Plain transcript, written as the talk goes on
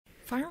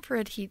far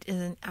infrared heat is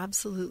an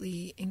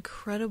absolutely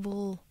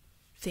incredible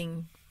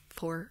thing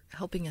for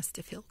helping us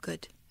to feel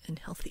good and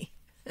healthy.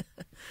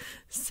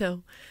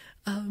 So,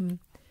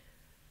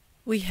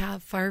 we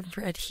have far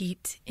infrared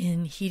heat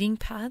in heating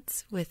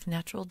pads with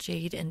natural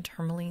jade and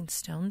tourmaline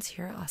stones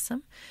here at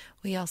Awesome.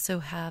 We also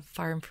have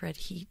far infrared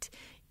heat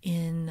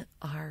in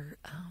our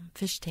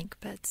fish tank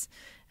beds.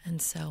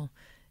 And so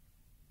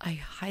I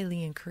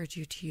highly encourage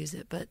you to use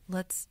it, but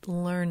let's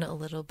learn a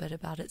little bit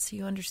about it so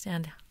you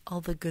understand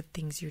all the good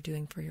things you're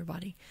doing for your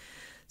body.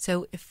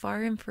 So if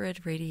far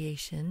infrared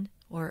radiation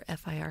or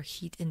FIR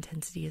heat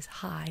intensity is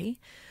high,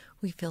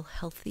 we feel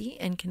healthy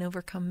and can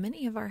overcome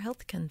many of our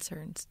health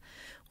concerns.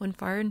 When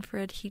far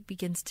infrared heat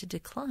begins to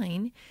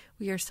decline,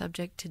 we are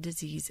subject to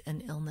disease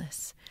and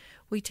illness.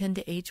 We tend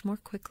to age more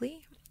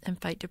quickly and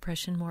fight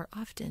depression more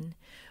often.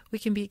 We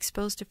can be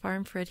exposed to far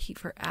infrared heat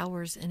for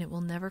hours and it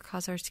will never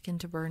cause our skin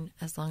to burn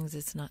as long as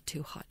it's not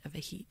too hot of a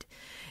heat.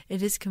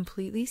 It is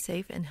completely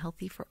safe and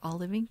healthy for all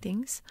living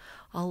things.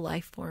 All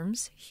life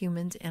forms,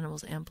 humans,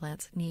 animals, and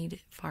plants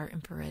need far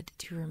infrared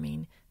to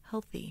remain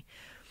healthy.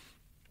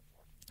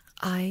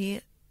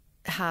 I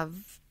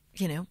have,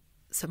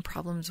 some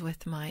problems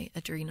with my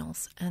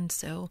adrenals, and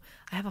so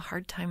I have a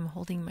hard time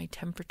holding my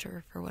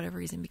temperature for whatever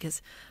reason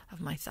because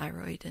of my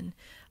thyroid and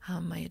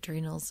my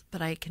adrenals.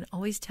 But I can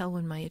always tell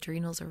when my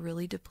adrenals are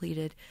really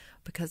depleted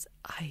because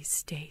I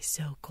stay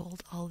so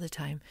cold all the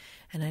time.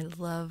 And I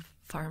love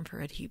far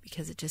infrared heat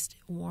because it just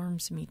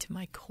warms me to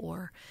my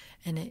core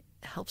and it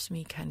helps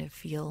me kind of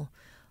feel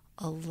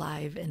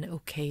alive and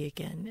okay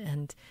again,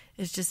 and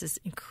it's just this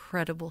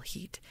incredible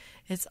heat.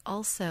 It's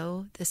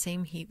also the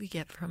same heat we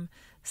get from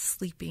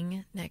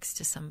sleeping next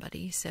to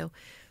somebody. So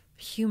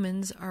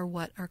humans are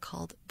what are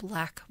called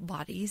black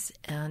bodies,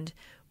 and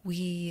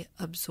we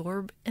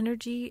absorb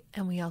energy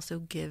and we also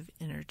give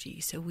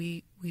energy. So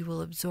we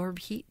will absorb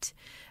heat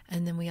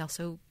and then we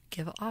also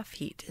give off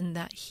heat, and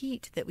that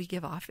heat that we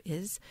give off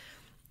is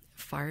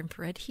far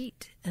infrared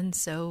heat. And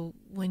so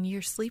when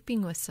you're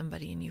sleeping with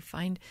somebody and you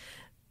find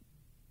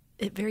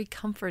it very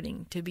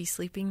comforting to be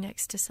sleeping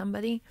next to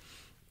somebody,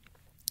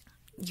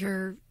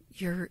 you're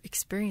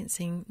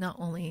experiencing not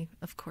only,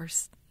 of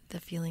course, the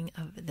feeling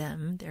of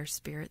them, their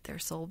spirit, their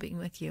soul being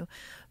with you,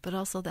 but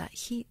also that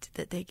heat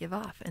that they give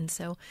off. And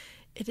so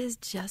it is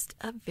just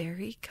a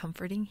very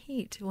comforting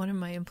heat. One of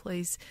my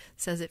employees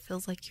says it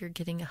feels like you're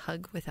getting a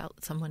hug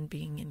without someone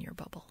being in your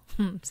bubble.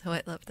 So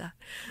I love that.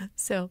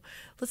 So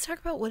let's talk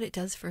about what it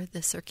does for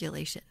the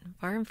circulation.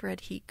 Far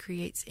infrared heat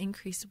creates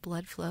increased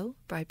blood flow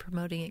by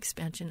promoting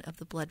expansion of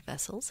the blood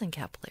vessels and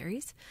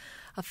capillaries.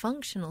 A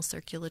functional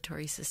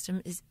circulatory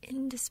system is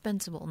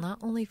indispensable not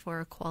only for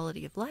a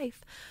quality of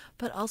life,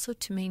 but also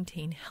to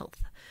maintain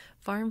health.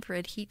 Far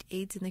infrared heat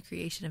aids in the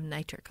creation of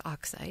nitric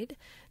oxide.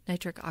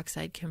 Nitric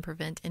oxide can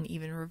prevent and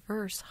even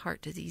reverse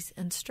heart disease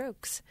and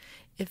strokes.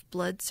 If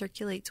blood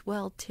circulates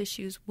well,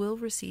 tissues will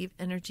receive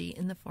energy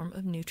in the form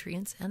of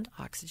nutrients and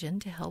oxygen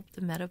to help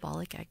the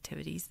metabolic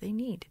activities they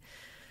need.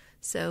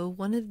 So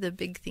one of the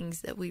big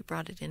things that we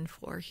brought it in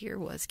for here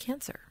was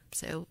cancer.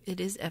 So it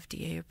is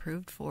FDA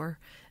approved for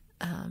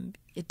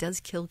it does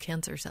kill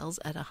cancer cells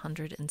at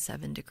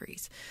 107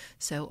 degrees.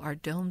 So our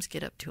domes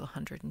get up to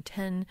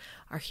 110.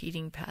 Our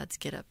heating pads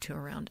get up to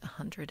around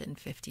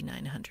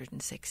 159,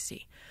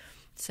 160.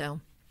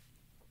 So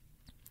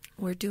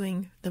we're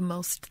doing the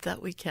most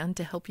that we can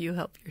to help you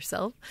help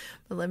yourself.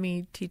 But let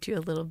me teach you a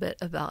little bit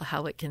about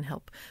how it can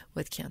help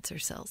with cancer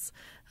cells.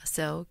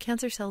 So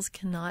cancer cells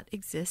cannot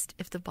exist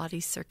if the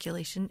body's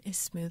circulation is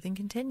smooth and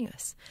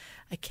continuous.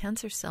 A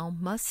cancer cell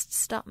must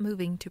stop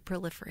moving to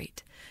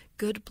proliferate.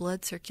 Good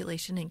blood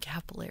circulation in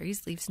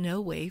capillaries leaves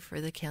no way for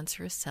the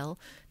cancerous cell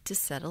to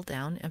settle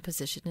down and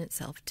position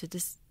itself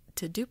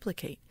to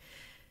duplicate.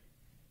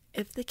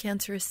 If the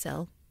cancerous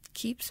cell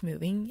keeps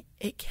moving,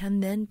 it can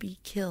then be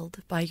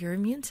killed by your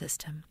immune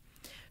system.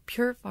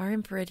 Pure far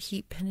infrared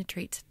heat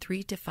penetrates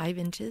 3 to 5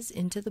 inches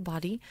into the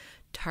body,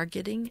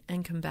 targeting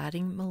and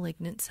combating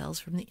malignant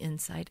cells from the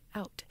inside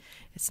out.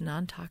 It's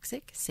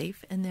non-toxic,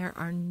 safe, and there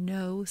are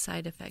no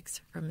side effects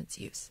from its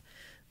use.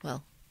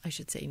 Well, I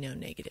should say no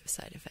negative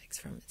side effects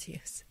from its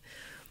use.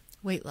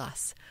 Weight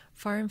loss.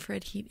 Far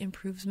infrared heat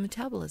improves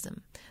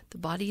metabolism. The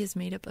body is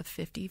made up of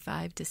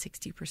 55 to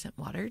 60%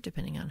 water,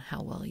 depending on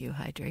how well you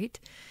hydrate.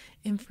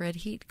 Infrared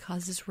heat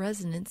causes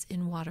resonance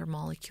in water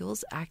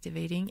molecules,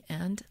 activating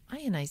and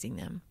ionizing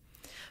them.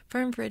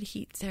 Far infrared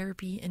heat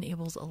therapy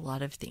enables a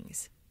lot of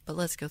things, but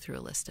let's go through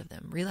a list of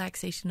them.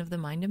 Relaxation of the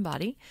mind and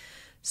body,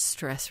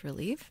 stress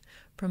relief,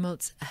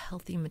 promotes a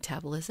healthy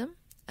metabolism,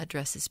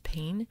 addresses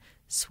pain,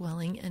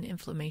 swelling, and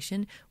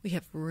inflammation. We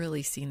have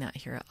really seen that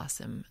here at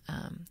Awesome,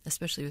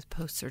 especially with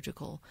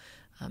post-surgical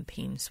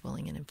pain,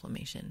 swelling, and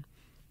inflammation.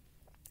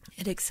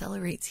 It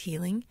accelerates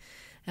healing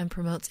and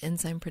promotes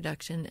enzyme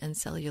production and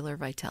cellular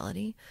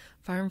vitality.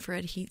 Far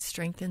infrared heat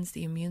strengthens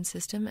the immune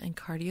system and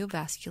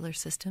cardiovascular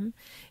system.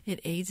 It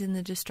aids in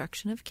the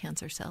destruction of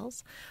cancer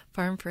cells.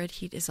 Far infrared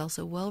heat is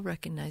also well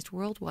recognized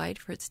worldwide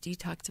for its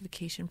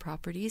detoxification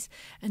properties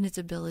and its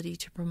ability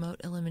to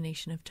promote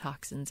elimination of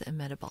toxins and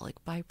metabolic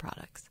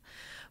byproducts.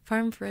 Far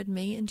infrared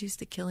may induce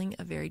the killing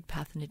of varied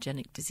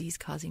pathogenic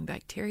disease-causing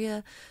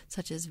bacteria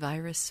such as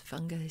virus,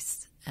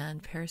 fungus,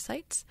 and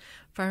parasites.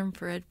 Far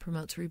infrared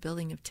promotes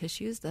rebuilding of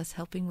tissues, thus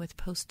helping with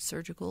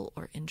post-surgical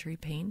or injury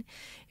pain.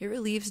 It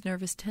relieves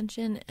nervous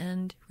tension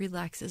and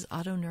relaxes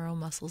autoneural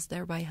muscles,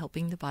 thereby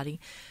helping the body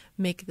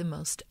make the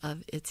most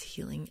of its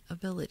healing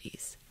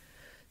abilities.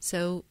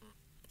 So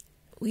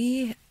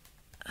we've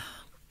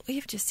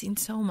just seen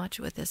so much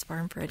with this far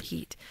infrared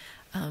heat.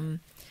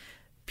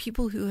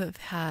 People who have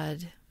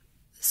had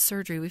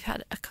surgery, we've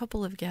had a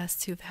couple of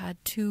guests who've had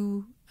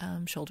 2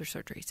 shoulder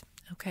surgeries,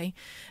 okay?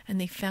 And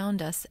they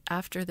found us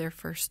after their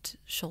first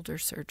shoulder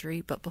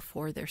surgery, but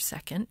before their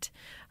second,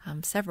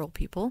 several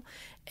people.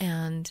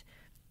 And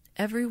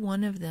every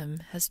one of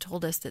them has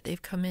told us that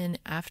they've come in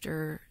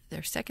after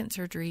their second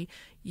surgery,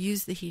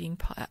 used the heating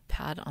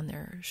pad on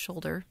their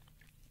shoulder,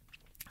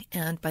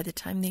 and by the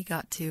time they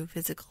got to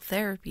physical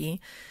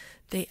therapy,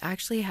 they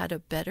actually had a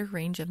better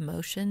range of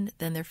motion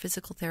than their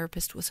physical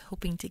therapist was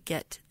hoping to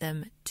get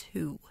them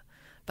to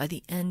by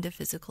the end of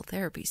physical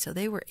therapy. So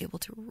they were able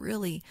to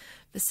really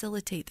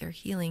facilitate their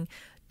healing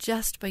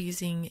just by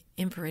using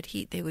infrared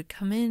heat. They would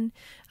come in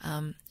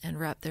and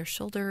wrap their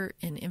shoulder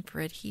in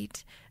infrared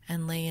heat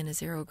and lay in a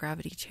zero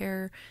gravity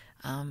chair.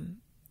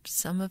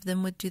 Some of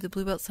them would do the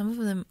blue belt. Some of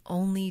them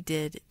only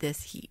did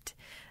this heat.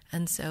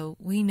 And so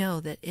we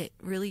know that it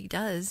really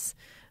does,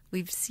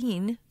 we've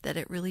seen that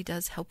it really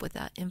does help with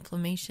that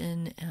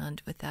inflammation and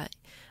with that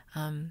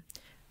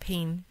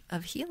pain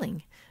of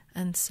healing.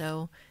 And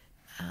so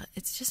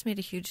it's just made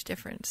a huge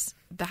difference.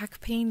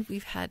 Back pain,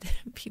 we've had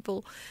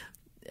people,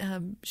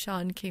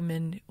 Sean came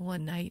in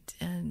one night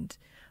and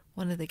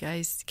one of the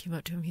guys came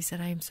up to him. He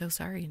said, "I am so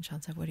sorry." And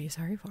Sean said, "What are you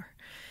sorry for?"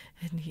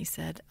 And he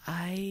said,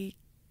 I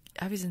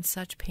was in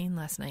such pain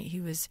last night. He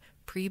was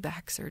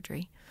pre-back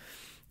surgery.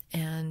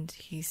 And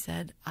he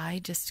said, "I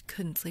just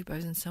couldn't sleep. I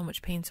was in so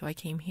much pain, so I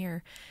came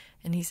here."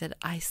 And he said,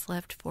 "I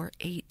slept for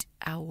 8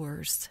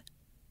 hours.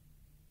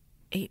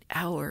 8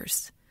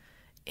 hours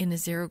in a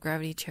zero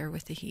gravity chair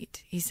with the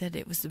heat." He said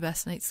it was the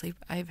best night's sleep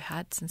I've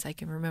had since I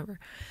can remember.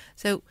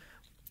 So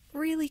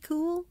really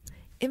cool.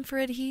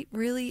 Infrared heat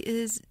really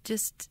is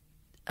just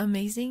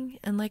amazing.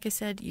 And like I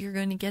said, you're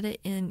going to get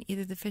it in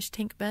either the fish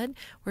tank bed,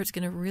 where it's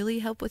going to really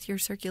help with your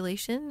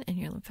circulation and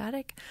your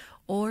lymphatic,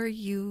 or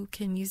you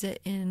can use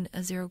it in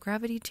a zero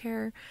gravity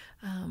chair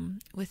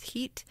with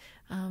heat.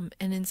 And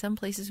in some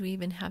places we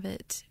even have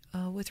it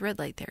with red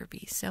light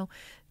therapy. So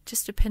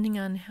just depending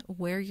on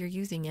where you're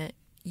using it,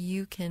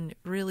 you can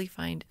really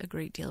find a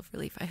great deal of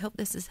relief. I hope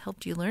this has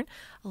helped you learn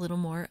a little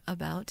more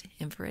about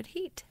infrared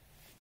heat.